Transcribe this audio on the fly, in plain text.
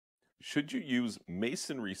Should you use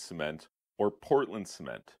masonry cement or Portland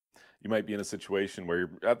cement? You might be in a situation where you're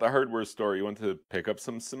at the hardware store, you want to pick up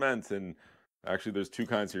some cement, and actually, there's two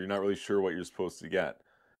kinds here. You're not really sure what you're supposed to get.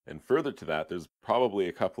 And further to that, there's probably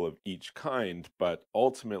a couple of each kind, but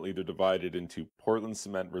ultimately they're divided into Portland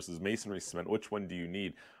cement versus masonry cement. Which one do you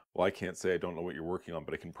need? Well, I can't say I don't know what you're working on,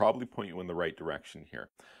 but I can probably point you in the right direction here.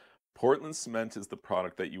 Portland cement is the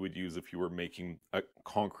product that you would use if you were making a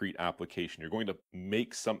concrete application. You're going to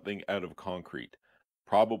make something out of concrete.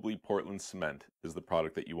 Probably Portland cement is the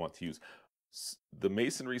product that you want to use. The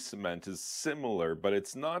masonry cement is similar, but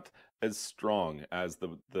it's not as strong as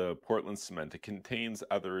the Portland cement. It contains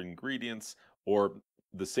other ingredients or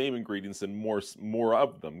the same ingredients and more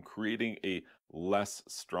of them, creating a less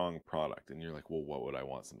strong product. And you're like, well, what would I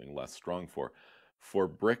want something less strong for? For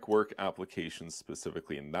brickwork applications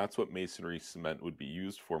specifically, and that's what masonry cement would be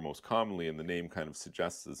used for most commonly, and the name kind of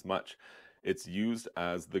suggests as much. It's used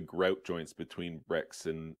as the grout joints between bricks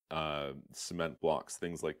and cement blocks,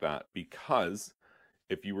 things like that, because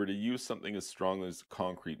if you were to use something as strong as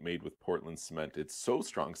concrete made with Portland cement, it's so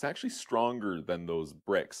strong. It's actually stronger than those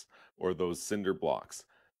bricks or those cinder blocks.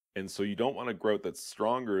 And so you don't want a grout that's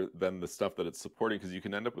stronger than the stuff that it's supporting, because you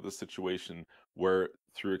can end up with a situation where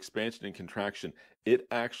through expansion and contraction, it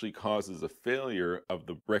actually causes a failure of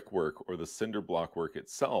the brickwork or the cinder block work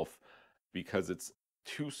itself because it's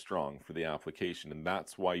too strong for the application. And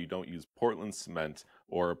that's why you don't use Portland cement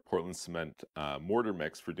or Portland cement mortar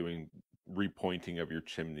mix for doing repointing of your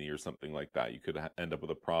chimney or something like that. You could end up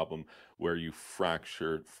with a problem where you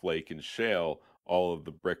fracture, flake, and shale all of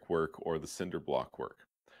the brickwork or the cinder block work.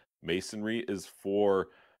 Masonry is for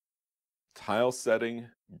tile setting,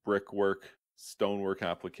 brickwork, stonework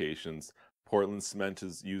applications. Portland cement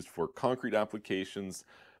is used for concrete applications,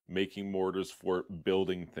 making mortars for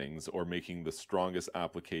building things, or making the strongest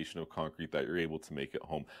application of concrete that you're able to make at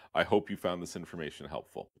home. I hope you found this information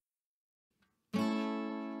helpful.